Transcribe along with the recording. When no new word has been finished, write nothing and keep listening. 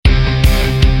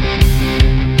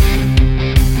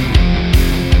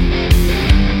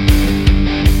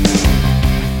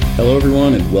Hello,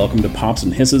 everyone, and welcome to Pops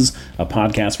and Hisses, a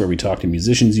podcast where we talk to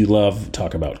musicians you love,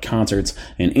 talk about concerts,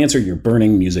 and answer your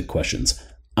burning music questions.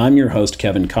 I'm your host,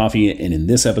 Kevin Coffey, and in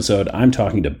this episode, I'm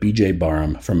talking to BJ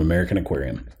Barham from American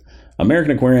Aquarium.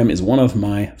 American Aquarium is one of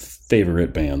my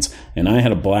favorite bands, and I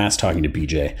had a blast talking to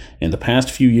BJ. In the past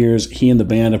few years, he and the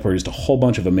band have produced a whole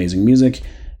bunch of amazing music.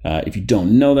 If you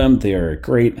don't know them, they are a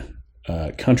great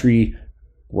country,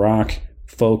 rock,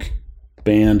 folk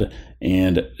band,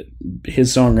 and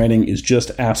his songwriting is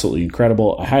just absolutely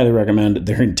incredible. I highly recommend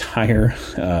their entire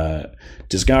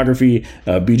discography.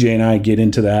 BJ and I get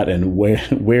into that and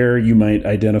where you might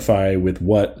identify with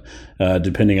what,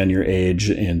 depending on your age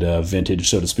and vintage,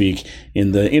 so to speak,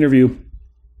 in the interview.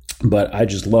 But I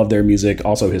just love their music.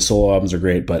 Also, his solo albums are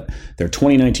great, but their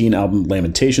 2019 album,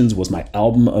 Lamentations, was my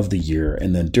album of the year.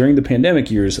 And then during the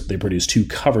pandemic years, they produced 2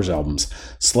 covers albums,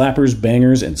 Slappers,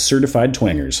 Bangers, and Certified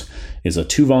Twangers. It's a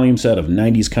 2-volume set of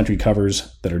 90s country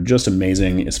covers that are just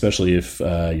amazing, especially if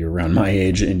you're around my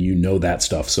age and you know that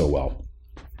stuff so well.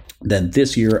 Then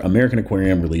this year, American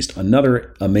Aquarium released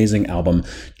another amazing album,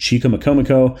 Chica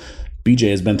Makomiko.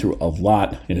 BJ has been through a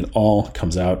lot, and it all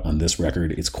comes out on this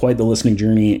record. It's quite the listening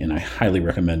journey, and I highly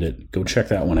recommend it. Go check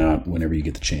that one out whenever you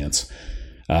get the chance.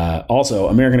 Also,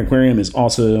 American Aquarium is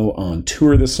also on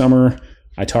tour this summer.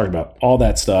 I talked about all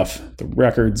that stuff, the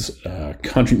records,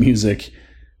 country music,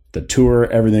 the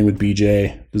tour, everything with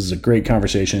BJ. This is a great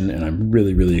conversation, and I'm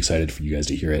really, really excited for you guys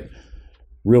to hear it.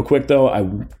 Real quick, though, I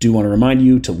do want to remind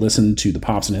you to listen to the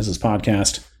Pops and Hisses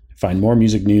podcast. Find more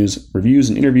music news, reviews,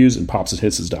 and interviews at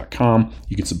popsandhisses.com.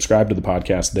 You can subscribe to the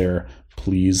podcast there.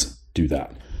 Please do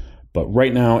that. But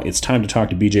right now, it's time to talk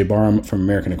to BJ Barham from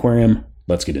American Aquarium.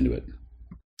 Let's get into it.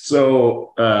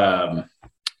 So,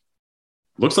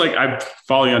 looks like I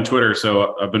follow you on Twitter,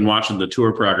 so I've been watching the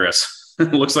tour progress.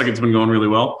 Looks like it's been going really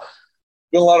well.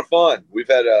 It's been a lot of fun. We've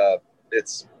had,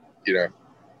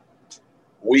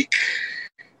 week,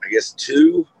 I guess,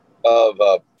 2 of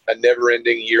a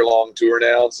never-ending year-long tour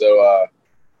now, so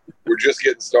we're just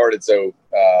getting started. So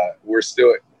we're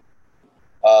still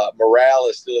morale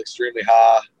is still extremely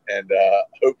high, and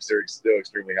hopes are still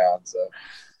extremely high. So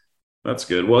that's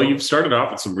good. Well, you've started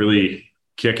off with some really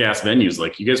kick-ass venues.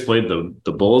 Like you guys played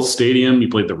the Bulls Stadium, you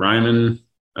played the Ryman.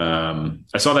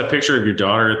 I saw that picture of your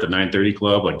daughter at the 930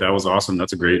 Club. Like that was awesome.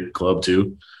 That's a great club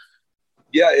too.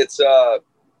 Yeah, it's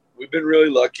we've been really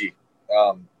lucky.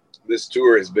 This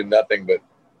tour has been nothing but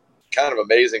kind of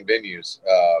amazing venues.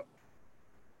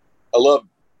 I love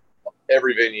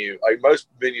every venue. Like most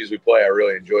venues we play, I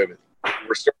really enjoy, but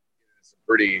we're starting to get some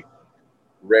pretty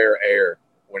rare air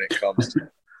when it comes to,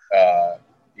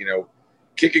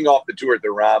 kicking off the tour at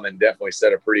the Ryman definitely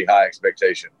set a pretty high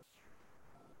expectation.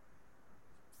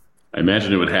 I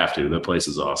imagine it would have to. That place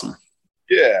is awesome.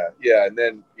 Yeah. And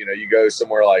then, you go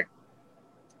somewhere like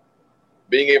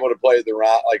being able to play at the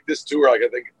Ryman, like this tour, like I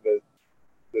think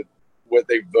what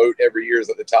they vote every year is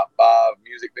at the top 5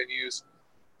 music venues.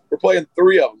 We're playing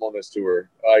 3 of them on this tour.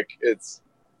 Like it's,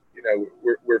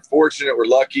 we're fortunate, we're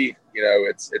lucky.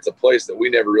 It's a place that we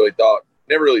never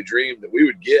really dreamed that we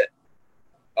would get.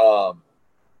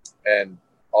 And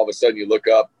all of a sudden you look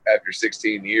up after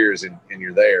 16 years and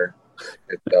you're there.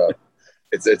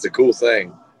 It's a cool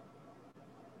thing.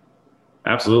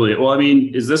 Absolutely. Well, I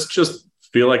mean, is this just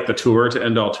feel like the tour to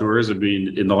end all tours? I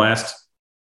mean, in the last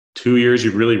 2 years,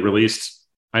 you've really released,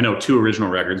 I know 2 original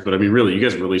records, but I mean, really, you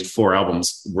guys released 4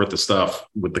 albums worth of stuff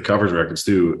with the covers records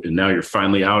too. And now you're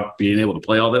finally out being able to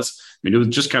play all this. I mean, it was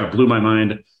just kind of blew my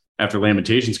mind after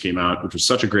Lamentations came out, which was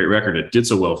such a great record. It did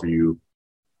so well for you.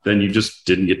 Then you just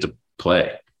didn't get to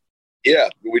play. Yeah,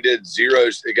 we did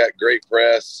Zeros. It got great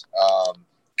press.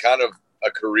 Kind of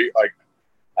a career, like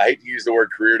I hate to use the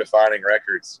word career defining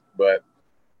records, but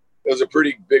it was a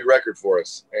pretty big record for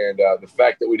us. And the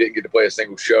fact that we didn't get to play a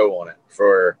single show on it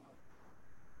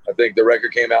I think the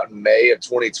record came out in May of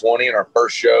 2020 and our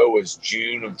first show was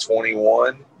June of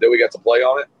 21 that we got to play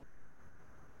on it.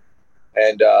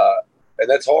 And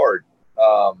that's hard.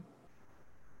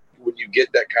 When you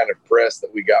get that kind of press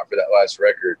that we got for that last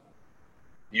record,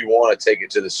 you want to take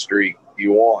it to the street.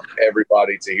 You want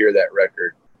everybody to hear that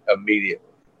record immediately.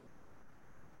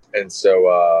 And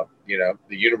so, the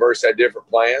universe had different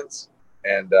plans.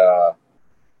 And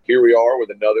here we are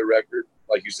with another record.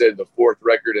 Like you said, the 4th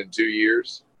record in 2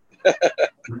 years. And,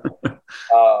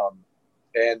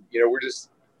 we're just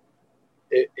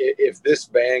 – if this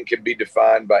band can be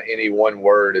defined by any one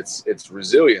word, it's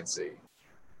resiliency.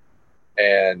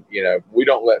 And, we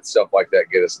don't let stuff like that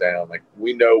get us down. Like,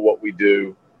 we know what we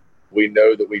do. We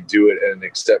know that we do it at an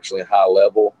exceptionally high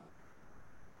level.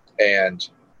 And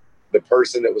the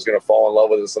person that was going to fall in love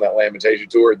with us on that Lamentation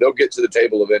tour, they'll get to the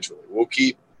table eventually. We'll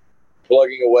keep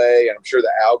plugging away, and I'm sure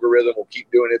the algorithm will keep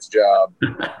doing its job,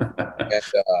 and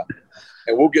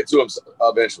we'll get to them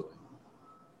eventually.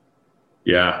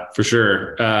 Yeah, for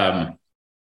sure.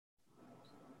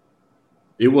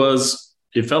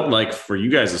 It felt like for you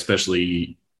guys,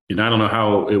 especially, and I don't know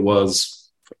how it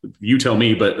was, you tell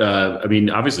me, but I mean,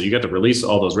 obviously you got to release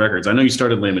all those records. I know you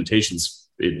started Lamentations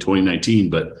in 2019,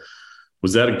 but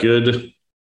was that a good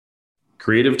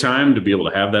creative time to be able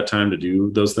to have that time to do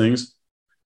those things?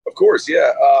 Of course.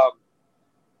 Yeah.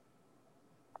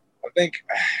 I think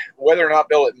whether or not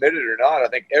they'll admit it or not, I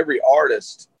think every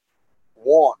artist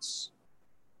wants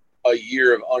a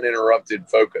year of uninterrupted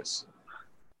focus.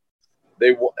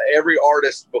 Every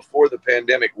artist before the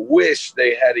pandemic wished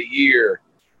they had a year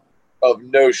of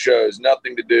no shows,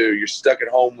 nothing to do. You're stuck at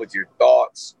home with your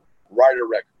thoughts. Write a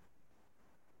record,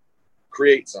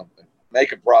 create something,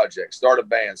 make a project, start a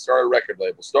band, start a record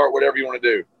label, start whatever you want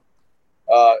to do.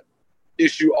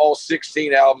 Issue all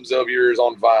 16 albums of yours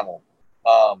on vinyl.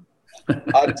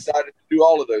 I decided to do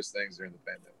all of those things during the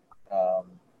pandemic.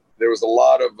 There was a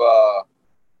lot of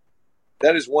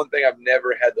that is one thing I've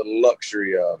never had the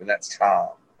luxury of, and that's time.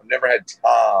 I've never had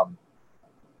time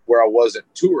where I wasn't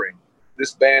touring.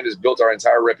 This band has built our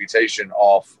entire reputation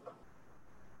off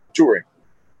touring.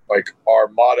 Like, our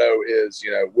motto is,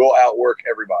 we'll outwork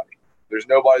everybody. There's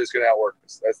nobody that's going to outwork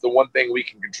us. That's the one thing we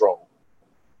can control,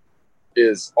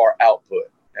 is our output.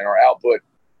 And our output,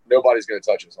 nobody's going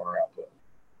to touch us on our output.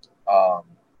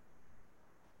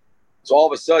 So all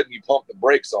of a sudden you pump the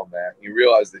brakes on that and you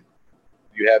realize that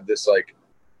you have this, like,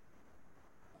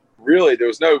 really there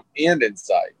was no end in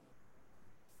sight.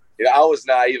 I was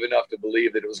naive enough to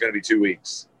believe that it was going to be 2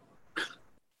 weeks.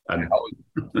 I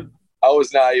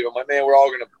was naive. I'm like, man, we're all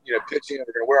going to, pitch in.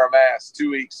 We're going to wear our masks.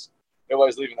 2 weeks.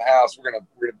 Nobody's leaving the house. We're going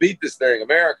to beat this thing,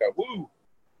 America. Woo!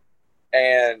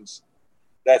 And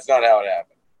that's not how it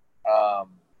happened.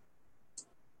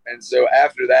 And so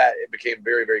after that, it became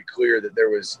very, very clear that there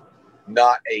was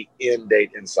not a end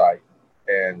date in sight.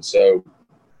 And so,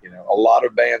 a lot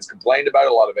of bands complained about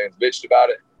it. A lot of bands bitched about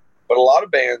it. But a lot of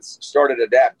bands started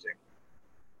adapting.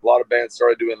 A lot of bands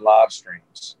started doing live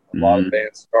streams. A lot of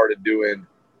bands started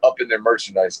upping their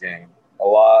merchandise game. A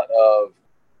lot of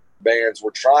bands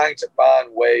were trying to find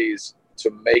ways to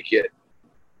make it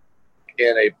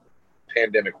in a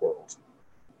pandemic world.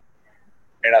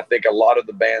 And I think a lot of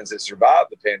the bands that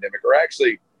survived the pandemic are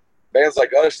actually bands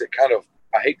like us that kind of,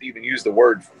 I hate to even use the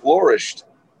word, flourished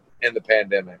in the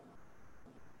pandemic.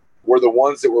 Were the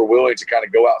ones that were willing to kind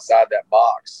of go outside that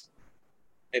box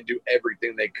and do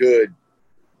everything they could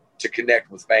to connect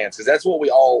with fans. Because that's what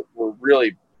we all were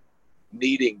really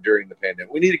needing during the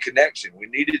pandemic. We needed connection. We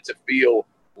needed to feel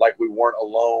like we weren't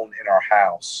alone in our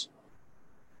house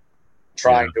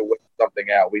trying to work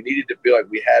something out. We needed to feel like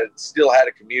we still had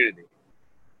a community.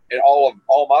 And all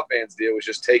my fans did was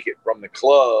just take it from the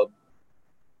club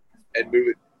and move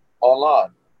it online.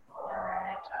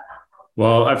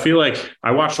 Well, I feel like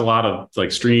I watched a lot of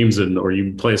like streams or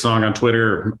you play a song on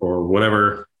Twitter or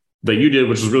whatever that you did,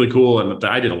 which was really cool. And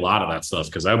I did a lot of that stuff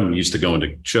because I'm used to going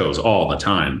to shows all the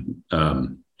time.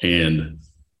 And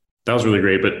that was really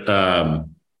great. But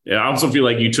I also feel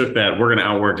like you took that we're going to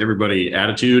outwork everybody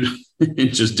attitude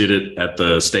and just did it at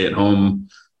the stay at home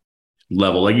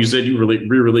level. Like you said, you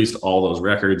re-released all those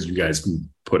records. You guys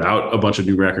put out a bunch of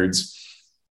new records.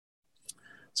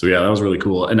 So yeah, that was really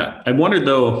cool. And I wondered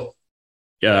though,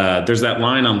 there's that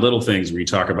line on Little Things where you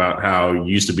talk about how you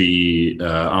used to be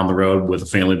on the road with a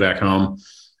family back home,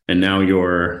 and now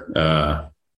you're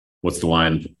what's the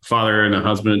line? Father and a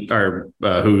husband, or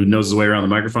who knows his way around the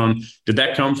microphone. Did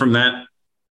that come from that?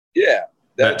 Yeah,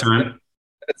 that time.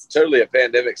 That's totally a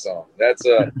pandemic song. That's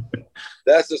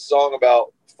a song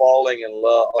about falling in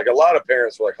love. Like, a lot of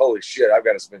parents were like, "Holy shit, I've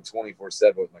got to spend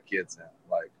 24/7 with my kids now."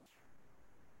 Like,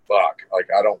 fuck, like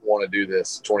I don't want to do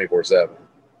this 24/7.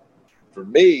 For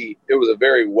me, it was a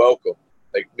very welcome.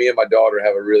 Like, me and my daughter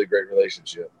have a really great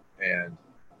relationship, and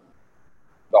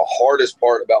the hardest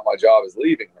part about my job is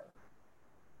leaving her.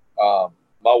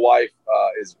 My wife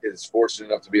is fortunate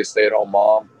enough to be a stay-at-home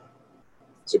mom,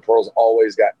 so Pearl's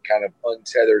always got kind of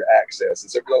untethered access.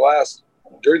 And so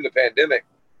during the pandemic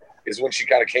is when she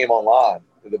kind of came online.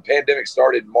 The pandemic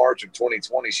started in March of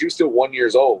 2020. She was still 1 year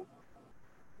old.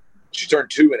 She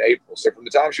turned 2 in April. So from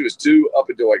the time she was 2 up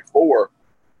until like 4,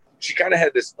 she kind of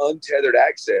had this untethered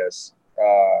access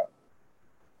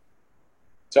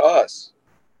to us.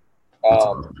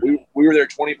 We were there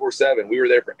 24/7. We were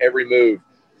there for every move,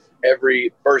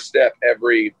 every first step,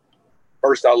 every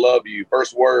first I love you,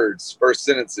 first words, first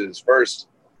sentences, first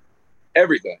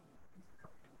everything.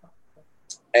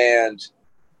 And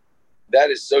that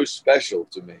is so special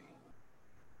to me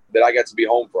that I got to be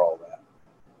home for all that.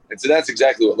 And so that's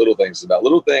exactly what Little Things is about.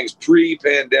 Little Things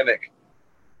pre-pandemic.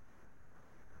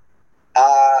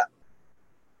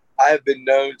 I have been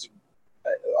known to,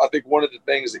 I think one of the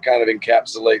things that kind of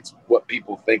encapsulates what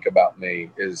people think about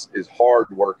me is hard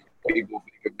work. People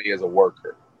think of me as a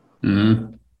worker.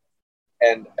 Mm-hmm.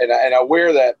 And I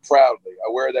wear that proudly.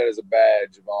 I wear that as a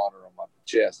badge of honor on my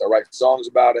chest. I write songs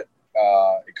about it.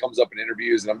 It comes up in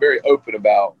interviews, and I'm very open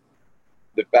about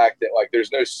the fact that, like,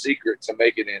 there's no secret to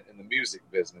making it in the music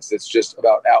business. It's just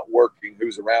about outworking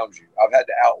who's around you. I've had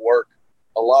to outwork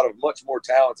a lot of much more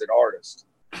talented artists.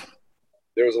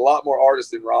 There was a lot more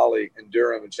artists in Raleigh and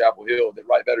Durham and Chapel Hill that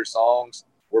write better songs,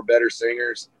 were better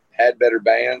singers, had better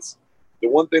bands. The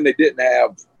one thing they didn't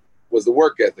have was the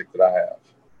work ethic that I have.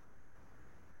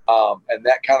 And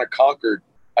that kind of conquered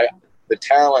the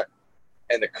talent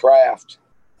and the craft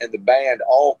and the band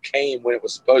all came when it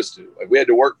was supposed to. Like, we had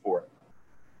to work for it.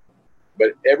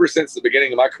 But ever since the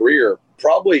beginning of my career,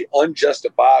 probably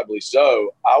unjustifiably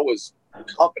so, I was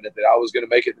confident that I was going to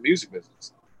make it in the music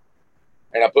business.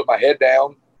 And I put my head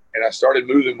down and I started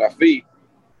moving my feet.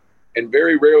 And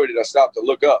very rarely did I stop to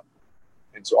look up.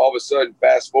 And so all of a sudden,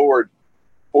 fast forward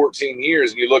 14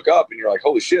 years, and you look up and you're like,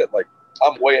 holy shit, like,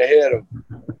 I'm way ahead of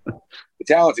the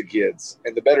talented kids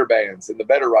and the better bands and the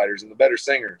better writers and the better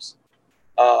singers.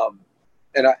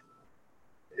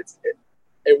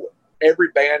 Every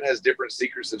band has different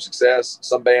secrets of success.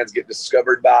 Some bands get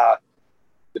discovered by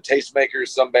the tastemakers.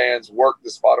 Some bands work the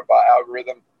Spotify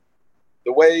algorithm.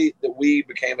 The way that we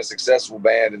became a successful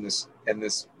band in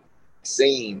this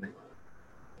scene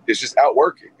is just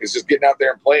outworking. It's just getting out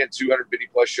there and playing 250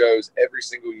 plus shows every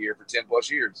single year for 10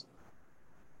 plus years.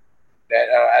 And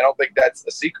I don't think that's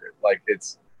a secret. Like,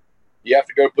 you have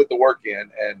to go put the work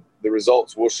in, and the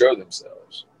results will show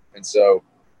themselves. And so,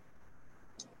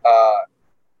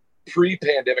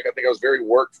 pre-pandemic, I think I was very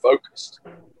work focused.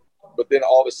 But then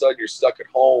all of a sudden, you're stuck at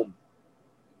home,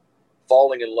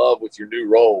 falling in love with your new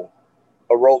role,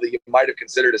 a role that you might have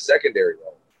considered a secondary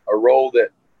role, a role that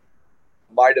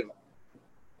might have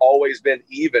always been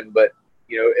even. But,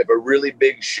 if a really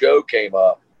big show came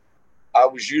up, I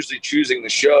was usually choosing the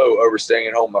show over staying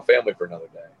at home with my family for another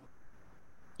day.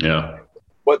 Yeah.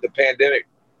 What the pandemic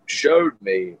showed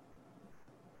me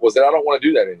was that I don't want to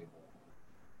do that anymore.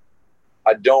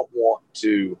 I don't want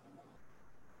to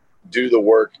do the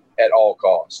work at all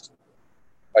cost.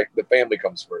 Like, the family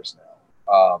comes first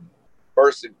now.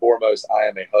 First and foremost, I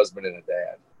am a husband and a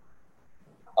dad.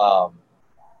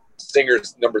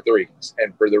 Singer's number 3.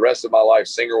 And for the rest of my life,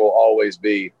 singer will always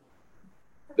be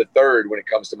the third when it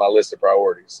comes to my list of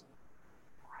priorities.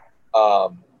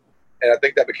 And I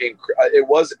think that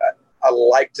I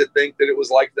like to think that it was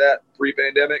like that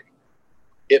pre-pandemic.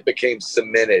 It became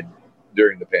cemented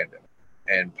during the pandemic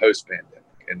and post-pandemic.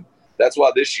 And that's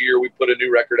why this year we put a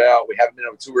new record out. We haven't been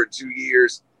on tour in 2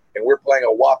 years, and we're playing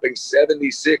a whopping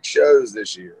 76 shows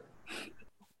this year.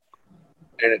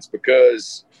 And it's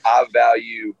because I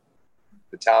value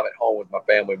the time at home with my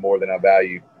family more than I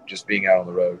value just being out on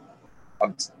the road.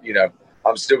 I'm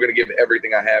still going to give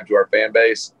everything I have to our fan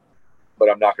base, but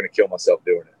I'm not going to kill myself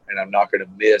doing it. And I'm not going to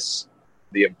miss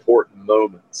the important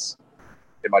moments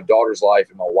in my daughter's life,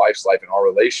 in my wife's life, in our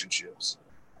relationships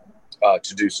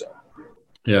to do so.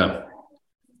 Yeah.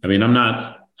 I mean, I'm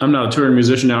not a touring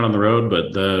musician out on the road,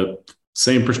 but the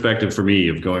same perspective for me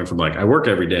of going from, like, I work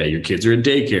every day, your kids are at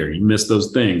daycare, you miss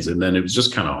those things. And then it was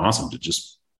just kind of awesome to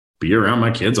just be around my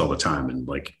kids all the time and,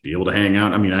 like, be able to hang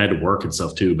out. I mean, I had to work and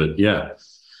stuff too, but yeah,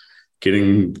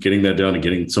 getting that done and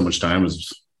getting so much time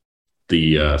is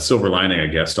the silver lining, I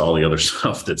guess, to all the other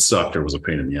stuff that sucked or was a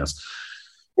pain in the ass.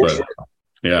 For But, sure.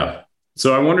 yeah.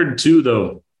 So I wondered too,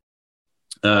 though,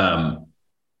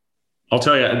 I'll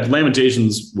tell you,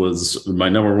 Lamentations was my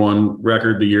number 1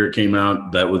 record the year it came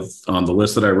out. That was on the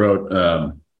list that I wrote.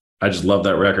 I just love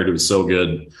that record. It was so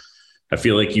good. I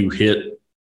feel like you hit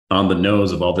on the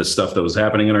nose of all this stuff that was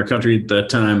happening in our country at that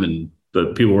time and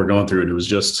that people were going through. And it was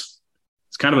just,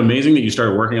 it's kind of amazing that you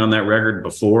started working on that record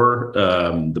before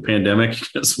the pandemic,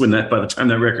 because by the time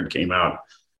that record came out,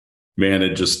 man,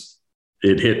 it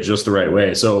hit just the right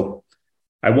way. So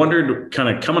I wondered, kind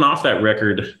of coming off that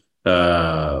record,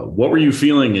 what were you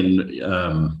feeling?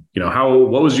 And,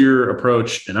 what was your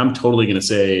approach? And I'm totally going to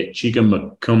say Chika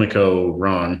Makomiko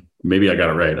wrong. Maybe I got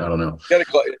it right. I don't know. You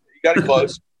got it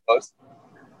close. Close.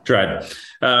 Tried.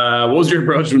 What was your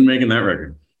approach when making that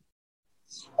record?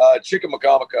 Chika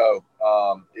Makomiko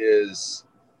is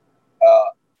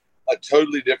a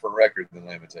totally different record than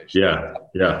Lamentations. Yeah.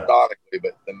 Sonically,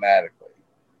 but thematically.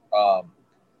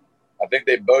 I think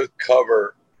they both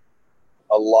cover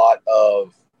a lot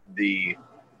of the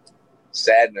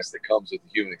sadness that comes with the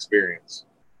human experience,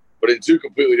 but in two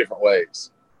completely different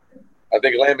ways. I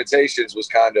think Lamentations was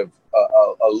kind of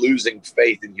a losing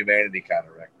faith in humanity kind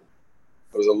of record.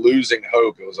 It was a losing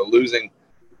hope. It was a losing,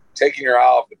 taking your eye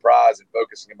off the prize and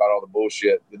focusing about all the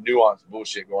bullshit, the nuanced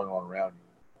bullshit going on around you.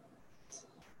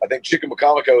 I think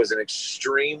Chickamaucomico is an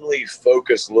extremely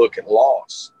focused look at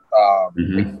loss.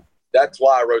 That's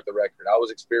why I wrote the record. I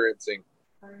was experiencing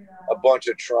a bunch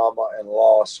of trauma and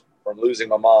loss from losing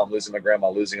my mom, losing my grandma,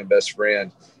 losing a best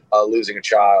friend, losing a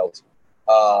child,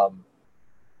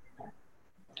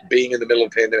 being in the middle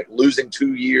of a pandemic, losing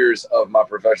 2 years of my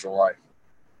professional life.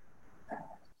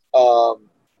 And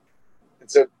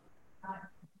so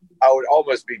I would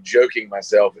almost be joking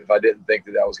myself if I didn't think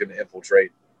that was going to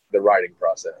infiltrate the writing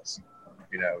process.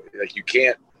 You know, like you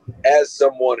can't, as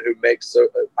someone who makes,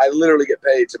 I literally get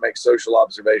paid to make social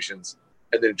observations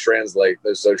and then translate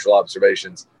those social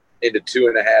observations into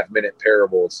 2.5 minute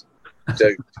parables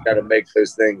to kind of make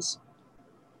those things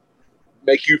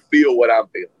make you feel what I'm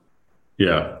feeling.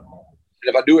 Yeah. And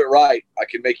if I do it right, I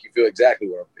can make you feel exactly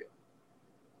what I'm feeling.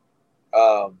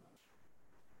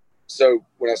 So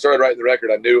when I started writing the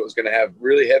record, I knew it was going to have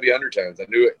really heavy undertones. I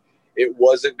knew it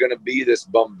wasn't going to be this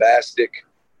bombastic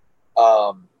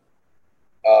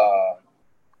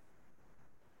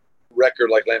record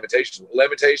like Lamentations.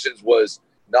 Lamentations was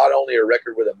not only a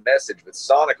record with a message, but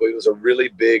sonically it was a really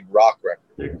big rock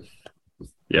record.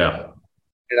 Yeah.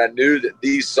 And I knew that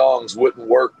these songs wouldn't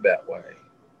work that way.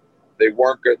 They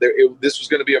weren't good. This was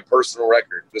going to be a personal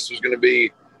record. This was going to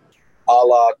be a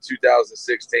la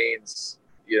 2016's,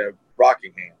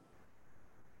 Rockingham.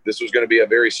 This was going to be a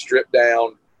very stripped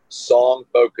down, song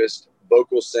focused,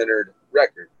 vocal centered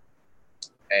record.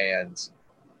 And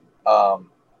I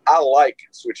like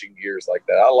switching gears like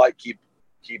that. I like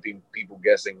keeping people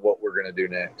guessing what we're going to do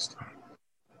next.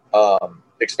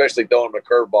 Especially throwing them a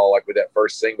curveball like with that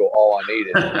first single, All I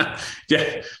Needed.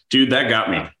 Yeah, dude, that got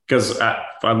me because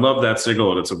I love that single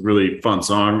and it's a really fun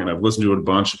song and I've listened to it a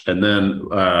bunch. And then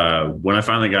when I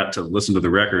finally got to listen to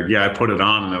the record, I put it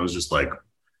on and I was just like,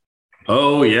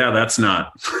 oh yeah, that's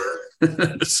not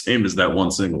the same as that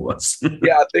one single was.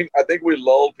 Yeah, I think we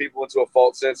lulled people into a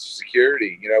false sense of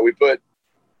security. We put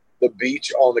the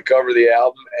beach on the cover of the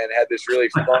album and had this really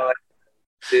fun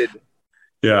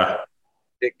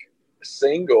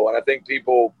single, and I think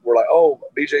people were like, oh,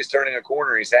 BJ's turning a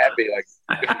corner, he's happy.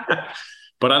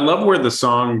 But I love where the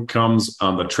song comes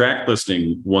on the track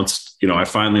listing once I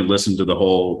finally listened to the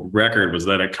whole record, was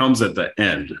that it comes at the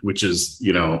end, which is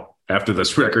after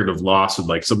this record of loss, and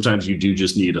like sometimes you do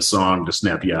just need a song to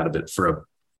snap you out of it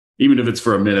even if it's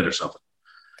for a minute or something.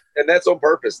 And that's on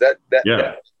purpose. That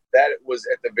was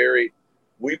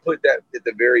we put that at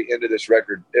the very end of this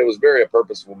record. It was very a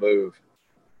purposeful move.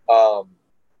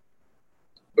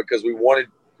 Because we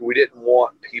didn't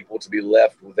want people to be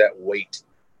left with that weight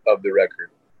of the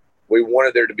record. We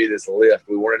wanted there to be this lift.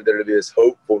 We wanted there to be this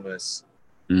hopefulness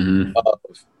of,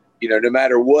 no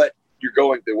matter what you're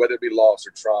going through, whether it be loss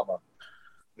or trauma,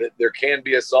 that there can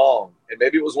be a song, and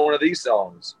maybe it was one of these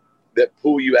songs that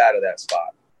pull you out of that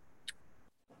spot.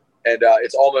 And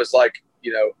it's almost like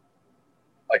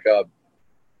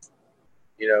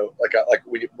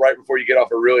when right before you get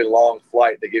off a really long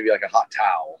flight, they give you like a hot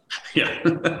towel. Yeah.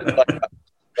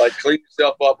 like clean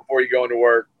yourself up before you go into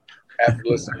work. After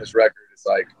listening to this record, it's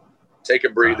like take a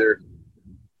breather.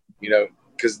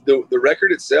 Because the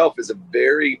record itself is a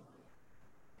very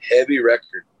heavy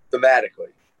record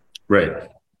thematically. Right.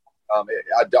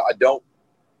 I don't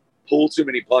pull too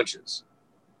many punches.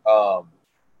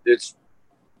 It's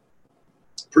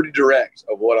pretty direct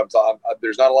of what I'm talking.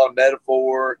 There's not a lot of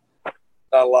metaphor.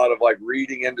 Not a lot of like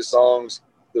reading into songs.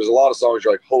 There's a lot of songs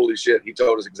you're like, holy shit, he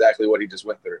told us exactly what he just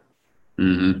went through.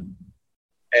 Mm-hmm.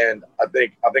 And I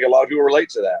think a lot of people relate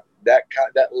to that.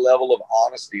 That level of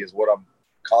honesty is what I'm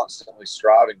constantly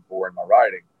striving for in my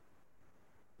writing.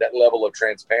 That level of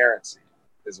transparency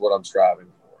is what I'm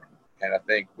striving for. And I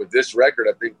think with this record,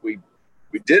 I think we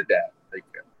did that.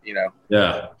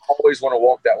 Yeah. Always want to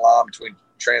walk that line between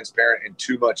transparent and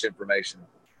too much information.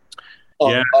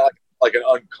 Yeah. Like an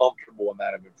uncomfortable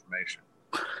amount of information.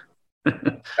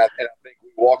 And I think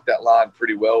we walked that line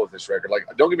pretty well with this record. Like,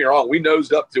 don't get me wrong, we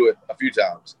nosed up to it a few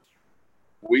times.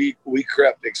 We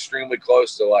crept extremely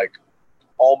close to like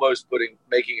almost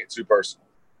making it too personal.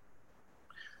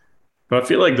 But I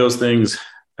feel like those things,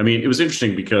 it was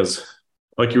interesting because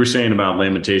like you were saying about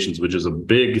Lamentations, which is a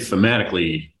big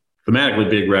thematically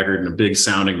big record and a big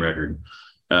sounding record.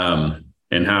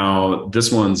 And how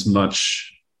this one's much,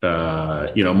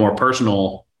 more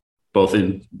personal, both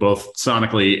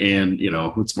sonically and,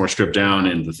 it's more stripped down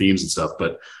in the themes and stuff.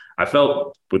 But I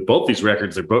felt with both these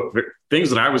records, they're both things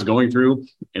that I was going through,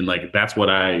 and like that's what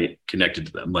I connected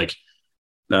to them. Like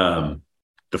the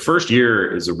first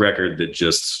year is a record that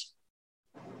just,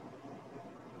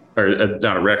 or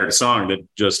not a record, a song that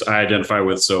just I identify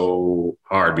with so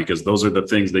hard because those are the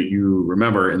things that you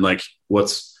remember. And like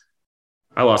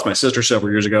I lost my sister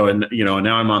several years ago, and and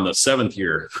now I'm on the 7th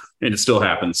year, and it still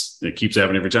happens. It keeps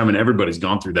happening every time, and everybody's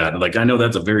gone through that. And like I know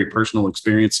that's a very personal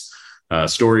experience.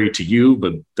 Story to you,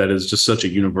 but that is just such a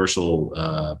universal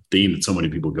theme that so many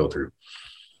people go through.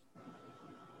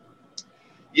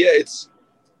 Yeah,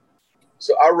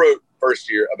 so I wrote first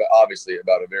year obviously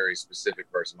about a very specific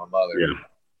person, my mother. Yeah.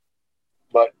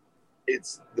 But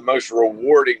it's the most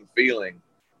rewarding feeling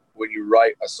when you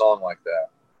write a song like that,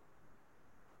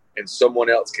 and someone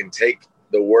else can take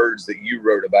the words that you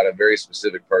wrote about a very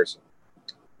specific person,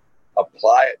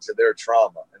 apply it to their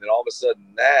trauma, and then all of a sudden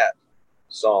that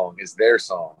song is their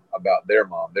song about their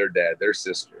mom, their dad, their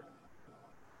sister.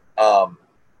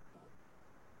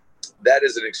 That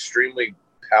is an extremely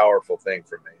powerful thing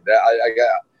for me.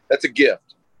 That's a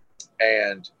gift,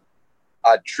 and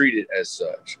I treat it as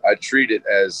such. I treat it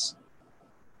as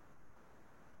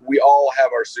we all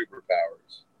have our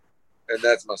superpowers, and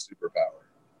that's my superpower.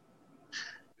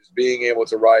 Is being able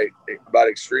to write about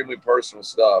extremely personal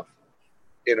stuff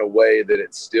in a way that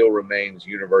it still remains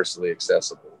universally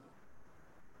accessible.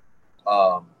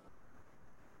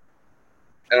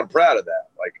 And I'm proud of that.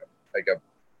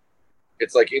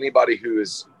 It's like anybody who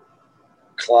has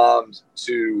climbed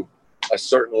to a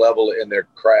certain level in their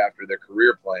craft or their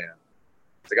career plan.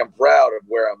 It's like I'm proud of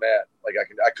where I'm at. Like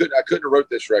I couldn't have wrote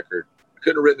this record. I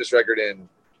couldn't have written this record in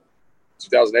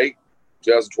 2008,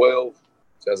 2012,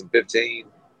 2015.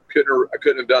 I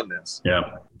couldn't have done this.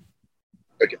 Yeah.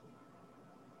 Okay.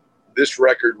 This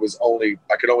record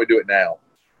I could only do it now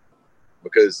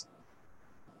because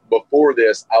before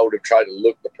this, I would have tried to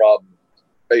look the problem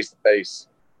face to face.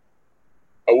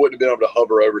 I wouldn't have been able to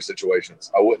hover over situations.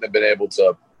 I wouldn't have been able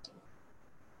to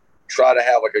try to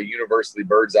have like a universally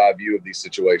bird's eye view of these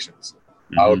situations.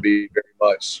 Mm-hmm. I would be very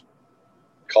much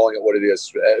calling it what it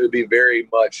is. It would be very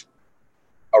much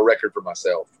a record for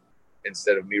myself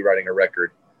instead of me writing a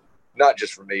record, not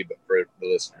just for me, but for the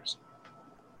listeners.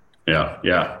 Yeah.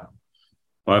 Yeah.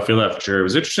 Well, I feel that for sure. It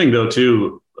was interesting though,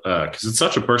 too, because it's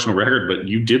such a personal record, but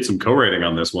you did some co-writing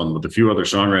on this one with a few other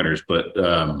songwriters. But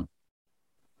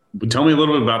tell me a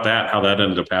little bit about that, how that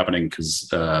ended up happening, because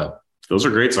those are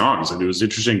great songs. And it was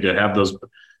interesting to have those.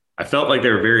 I felt like they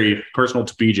were very personal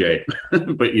to BJ,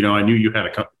 but, I knew you had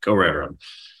a co-writer on.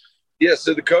 Yeah,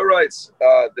 so the co-writes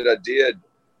that I did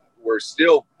were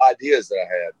still ideas that I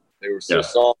had. They were still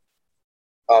songs.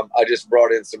 I just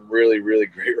brought in some really, really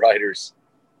great writers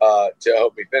to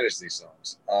help me finish these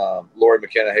songs. Lori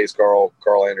McKenna, Hayes Carl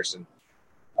Anderson.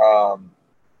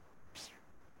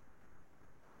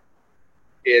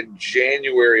 In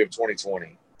January of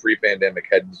 2020, pre-pandemic,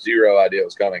 had zero idea it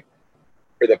was coming.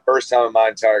 For the first time in my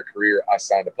entire career, I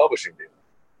signed a publishing deal.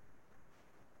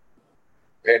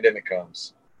 Pandemic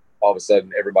comes. All of a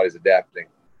sudden, everybody's adapting.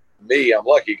 Me, I'm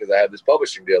lucky because I have this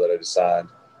publishing deal that I just signed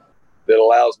that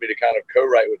allows me to kind of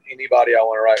co-write with anybody I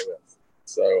want to write with.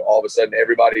 So all of a sudden,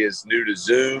 everybody is new to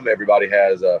Zoom. Everybody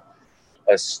has a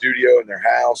studio in their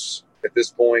house at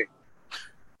this point.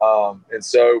 And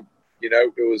so,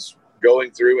 it was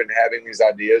going through and having these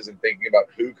ideas and thinking about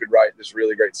who could write this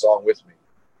really great song with me.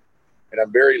 And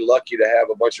I'm very lucky to have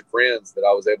a bunch of friends that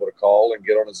I was able to call and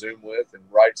get on a Zoom with and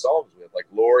write songs with. Like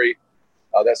Lori,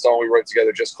 that song we wrote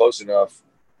together, Just Close Enough.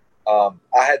 I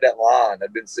had that line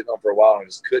I'd been sitting on for a while and I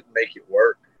just couldn't make it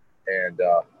work. And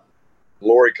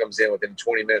Lori comes in within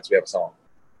 20 minutes, we have a song.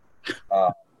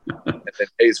 And then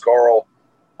Hayes Carl,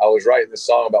 I was writing this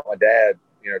song about my dad,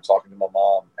 talking to my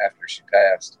mom after she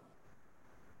passed.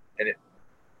 And it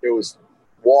was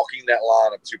walking that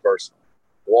line of too personal,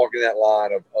 walking that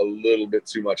line of a little bit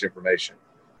too much information.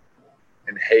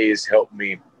 And Hayes helped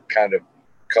me kind of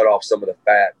cut off some of the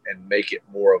fat and make it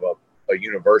more of a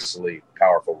universally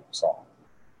powerful song.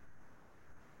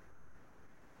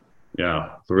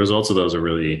 Yeah, the results of those are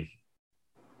really,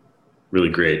 really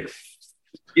great.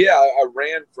 Yeah, I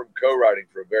ran from co-writing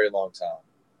for a very long time.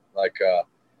 Like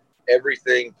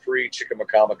everything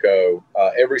pre-Chickamaucomico,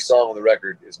 every song on the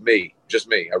record is me, just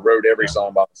me. I wrote every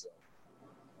song by myself.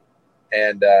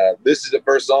 And this is the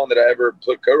first song that I ever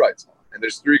put co-writes on. And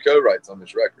there's 3 co-writes on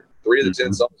this record. 3 of the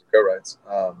 10 songs are co-writes.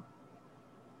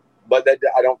 But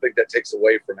I don't think that takes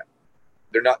away from it.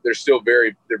 They're still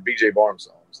they're BJ Barham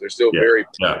songs. They're still very.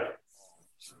 Yeah.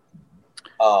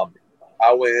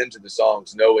 I went into the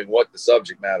songs knowing what the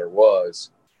subject matter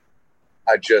was.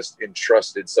 I just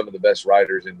entrusted some of the best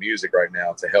writers in music right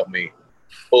now to help me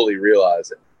fully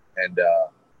realize it. And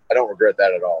I don't regret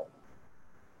that at all.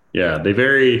 Yeah, they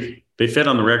fit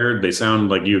on the record. They sound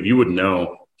like you wouldn't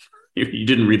know. If you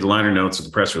didn't read the liner notes of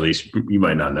the press release, you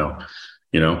might not know,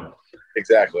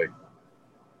 Exactly.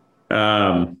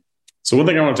 So one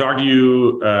thing I want to talk to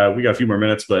you, we got a few more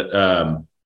minutes, but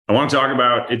I want to talk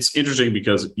about, it's interesting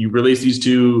because you released these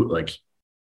two like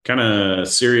kind of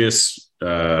serious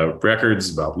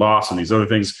records about loss and these other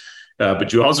things,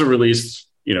 but you also released,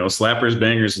 slappers,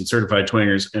 bangers, and certified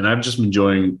twangers, and I've just been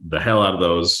enjoying the hell out of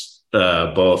those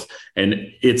both.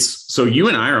 And so you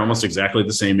and I are almost exactly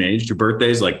the same age. Your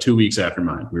birthday's like 2 weeks after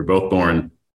mine. We were both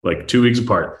born like 2 weeks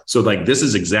apart. So like this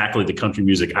is exactly the country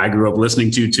music I grew up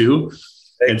listening to too.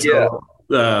 And so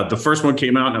the first one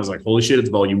came out and I was like, holy shit, it's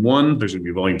volume 1. There's going to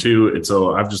be volume 2. And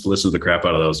so I've just listened to the crap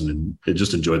out of those and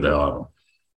just enjoyed the hell out of them.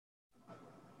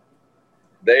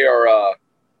 They are,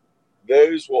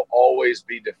 those will always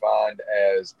be defined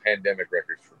as pandemic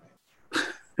records for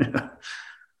me.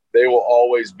 They will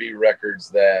always be records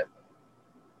that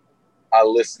I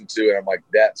listen to and I'm like,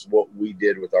 that's what we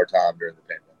did with our time during the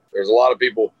pandemic. There's a lot of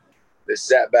people that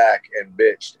sat back and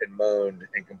bitched and moaned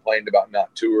and complained about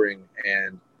not touring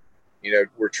and,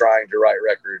 we're trying to write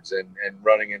records and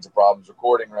running into problems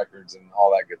recording records and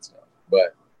all that good stuff.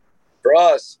 But for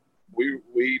us, we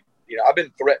I've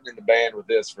been threatening the band with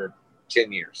this for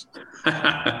 10 years.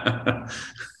 And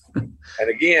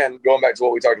again, going back to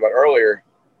what we talked about earlier,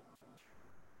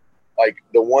 like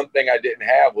the one thing I didn't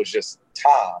have was just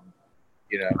time,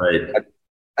 right. I had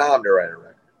time to write a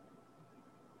record.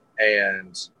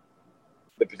 And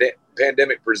the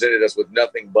pandemic presented us with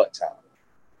nothing but time.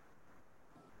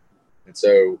 And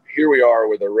so here we are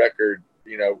with a record,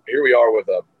 here we are with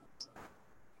an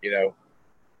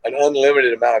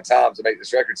unlimited amount of time to make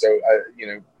this record. So,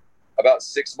 about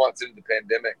 6 months into the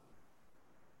pandemic,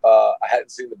 I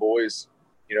hadn't seen the boys,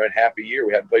 in half a year.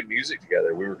 We hadn't played music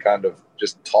together. We were kind of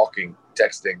just talking,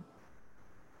 texting.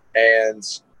 And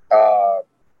I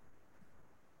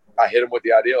hit them with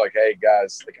the idea, like, hey,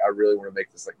 guys, like, I really want to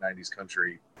make this, like, 90s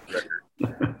country record.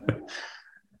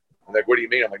 I'm like, what do you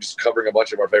mean? I'm like, just covering a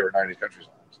bunch of our favorite 90s country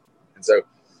songs. And so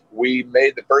we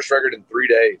made the first record in 3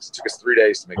 days. It took us 3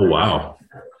 days to make it. Oh, wow.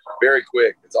 Very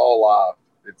quick. It's all live.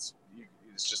 It's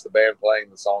just the band playing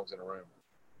the songs in a room.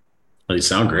 They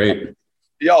sound great.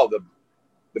 Y'all, the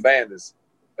band is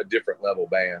a different level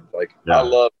band. Like, yeah. I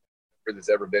love everyone that's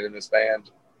ever been in this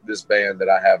band. This band that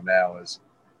I have now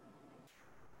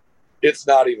it's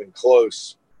not even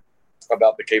close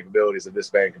about the capabilities of this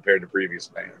band compared to previous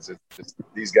bands.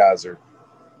 These guys are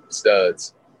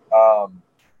studs.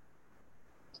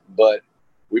 But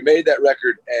we made that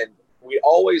record, and we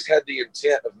always had the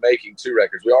intent of making 2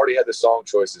 records. We already had the song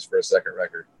choices for a second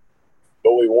record,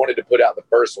 but we wanted to put out the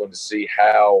first one to see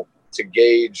how to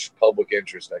gauge public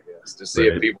interest, I guess, to see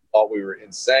if people thought we were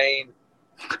insane,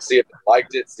 see if they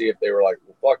liked it, see if they were like,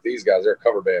 well, fuck these guys, they're a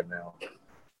cover band now.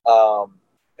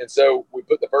 And so we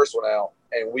put the first one out,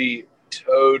 and we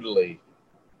totally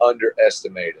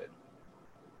underestimated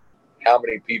how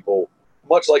many people,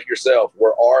 much like yourself,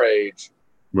 were our age,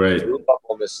 grew up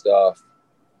on this stuff,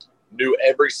 knew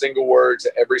every single word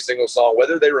to every single song,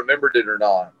 whether they remembered it or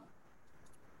not.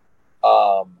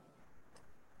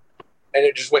 And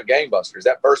it just went gangbusters.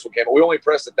 That first one came out. We only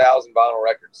pressed 1,000 vinyl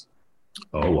records.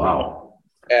 Oh, wow.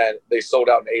 And they sold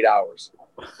out in 8 hours.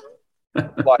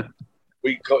 Like,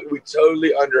 we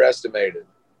totally underestimated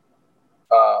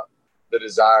the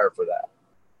desire for that,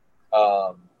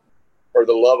 or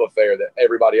the love affair that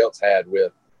everybody else had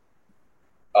with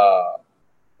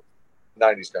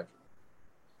 90s country.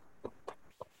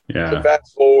 Yeah. So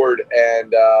fast forward,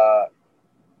 and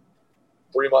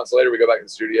 3 months later, we go back to the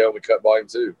studio and we cut volume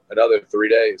 2. Another 3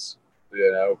 days,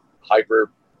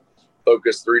 hyper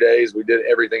focused 3 days. We did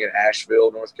everything in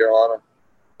Asheville, North Carolina,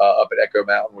 up at Echo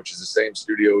Mountain, which is the same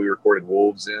studio we recorded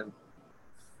Wolves in.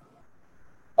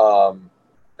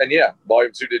 And yeah,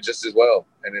 volume 2 did just as well.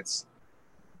 And it's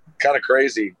kind of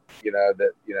crazy,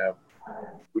 that,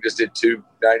 we just did 2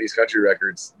 90s country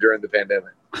records during the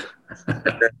pandemic.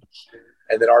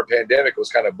 And then our pandemic was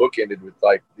kind of bookended with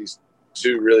like these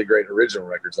 2 really great original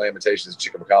records, Lamentations and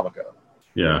Chickamauga.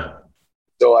 Yeah.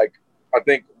 So like, I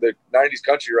think the 90s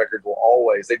country records will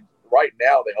always, right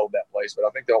now they hold that place, but I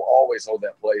think they'll always hold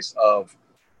that place of,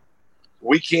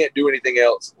 we can't do anything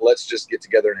else. Let's just get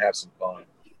together and have some fun.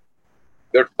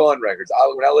 They're fun records.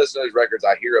 When I listen to those records,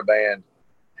 I hear a band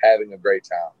having a great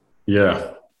time.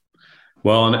 Yeah.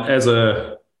 Well, and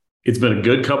it's been a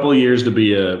good couple of years to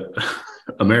be a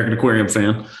American Aquarium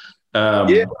fan.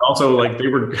 Yeah. Also, like they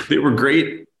were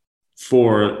great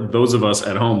for those of us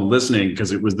at home listening,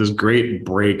 because it was this great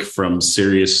break from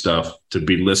serious stuff to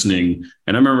be listening.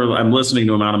 And I remember I'm listening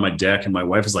to him out on my deck, and my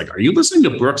wife is like, "Are you listening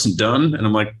to Brooks and Dunn?" And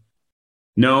I'm like,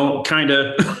 "No, kind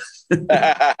of."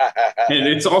 And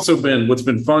it's also been, what's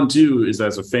been fun too, is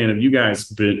as a fan of you guys,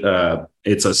 but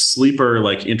it's a sleeper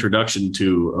like introduction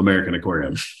to American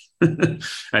Aquarium.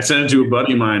 I sent it to a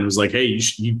buddy of mine who was like, "Hey,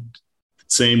 you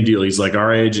same deal. He's like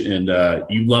our age, and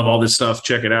you love all this stuff.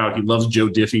 Check it out." He loves Joe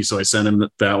Diffie, so I sent him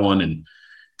that one, and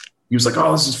he was like,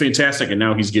 "Oh, this is fantastic." And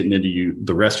now he's getting into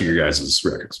the rest of your guys'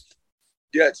 records.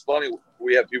 Yeah, it's funny.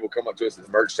 We have people come up to us at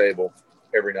the merch table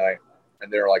every night, and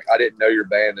they're like, "I didn't know your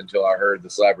band until I heard the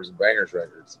Slappers and Bangers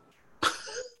records."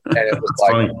 And it was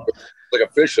like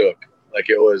a fish hook. Like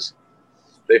it was,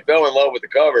 they fell in love with the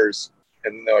covers,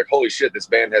 and they're like, "Holy shit, this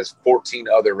band has 14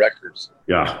 other records."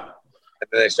 Yeah. And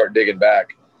then they start digging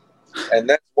back. And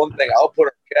that's one thing I'll put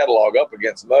our catalog up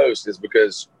against most, is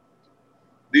because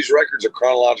these records are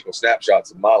chronological snapshots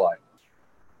of my life.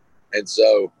 And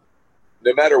so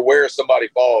no matter where somebody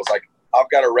falls, like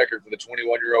I've got a record for the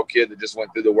 21-year-old kid that just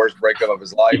went through the worst breakup of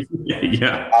his life.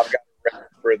 Yeah. I've got a record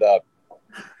for the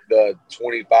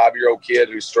 25-year-old kid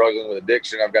who's struggling with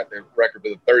addiction. I've got the record for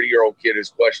the 30-year-old kid who's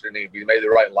questioning if he made the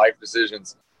right life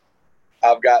decisions.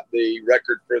 I've got the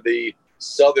record for the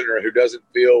Southerner who doesn't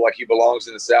feel like he belongs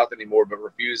in the South anymore, but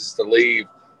refuses to leave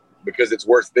because it's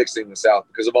worth fixing the South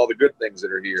because of all the good things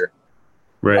that are here.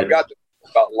 Right. I've got the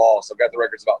records about loss. I've got the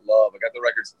records about love. I've got the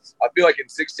records. I feel like in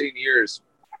 16 years,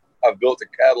 I've built a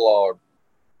catalog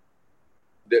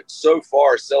that so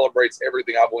far celebrates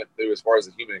everything I've went through as far as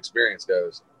the human experience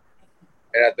goes.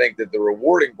 And I think that the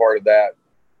rewarding part of that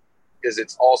is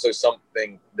it's also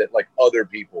something that like other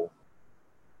people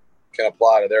can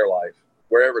apply to their life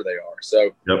wherever they are.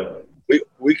 So yep.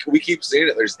 we keep seeing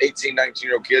it. There's 18,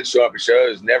 19-year-old kids show up at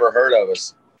shows, never heard of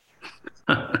us.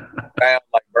 Found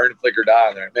like Burn, Flicker, Die.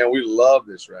 And they're like, "Man, we love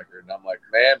this record." And I'm like,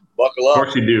 "Man, buckle up." Of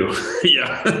course you do.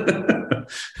 Yeah.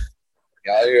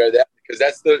 Yeah, you know that, because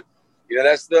that's the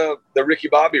Ricky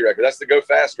Bobby record. That's the Go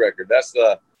Fast record. That's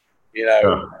the,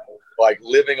 like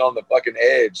living on the fucking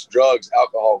edge, drugs,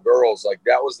 alcohol, girls. Like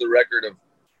that was the record of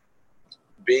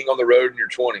being on the road in your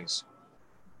 20s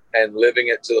and living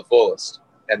it to the fullest.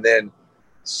 And then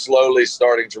slowly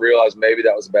starting to realize maybe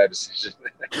that was a bad decision.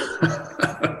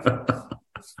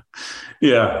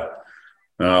 Yeah.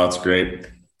 Oh, that's great.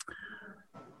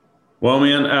 Well,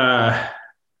 man,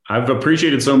 I've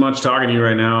appreciated so much talking to you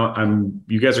right now.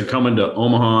 You guys are coming to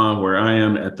Omaha, where I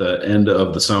am, at the end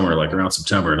of the summer, like around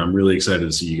September, and I'm really excited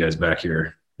to see you guys back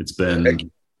here. It's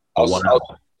been a while.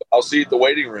 I'll see you at the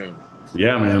waiting room.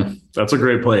 Yeah, man, that's a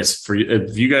great place for you.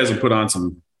 If you guys have put on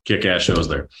some kick-ass shows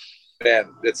there.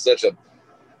 Man, it's I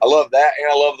love that,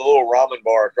 and I love the little ramen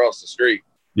bar across the street.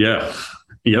 Yeah.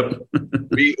 Yep.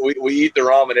 we eat the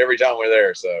ramen every time we're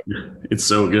there, so it's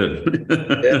so good.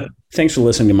 Yeah. Thanks for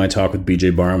listening to my talk with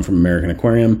BJ Barham from American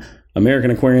Aquarium. American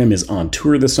Aquarium is on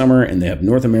tour this summer, and they have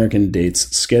North American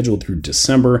dates scheduled through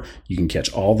December. You can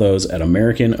catch all those at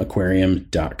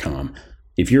americanaquarium.com.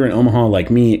 If you're in Omaha like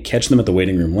me, catch them at the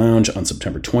Waiting Room Lounge on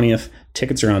September 20th.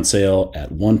 Tickets are on sale at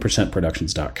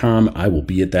 1%productions.com. I will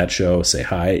be at that show. Say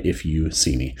hi if you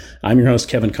see me. I'm your host,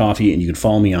 Kevin Coffey, and you can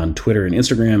follow me on Twitter and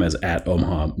Instagram as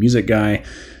 @OmahaMusicGuy,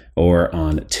 or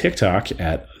on TikTok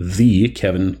at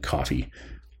 @TheKevinCoffey.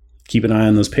 Keep an eye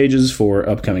on those pages for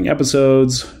upcoming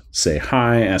episodes. Say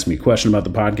hi, ask me a question about the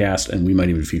podcast, and we might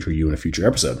even feature you in a future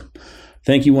episode.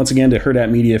 Thank you once again to Hurrdat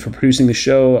Media for producing the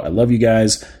show. I love you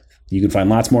guys. You can find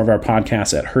lots more of our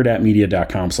podcasts at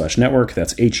hurrdatmedia.com/network.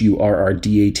 That's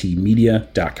HURRDAT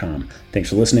media.com. Thanks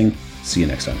for listening. See you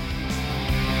next time.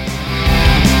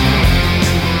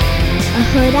 A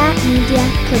Hurrdat Media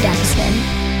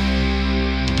Production.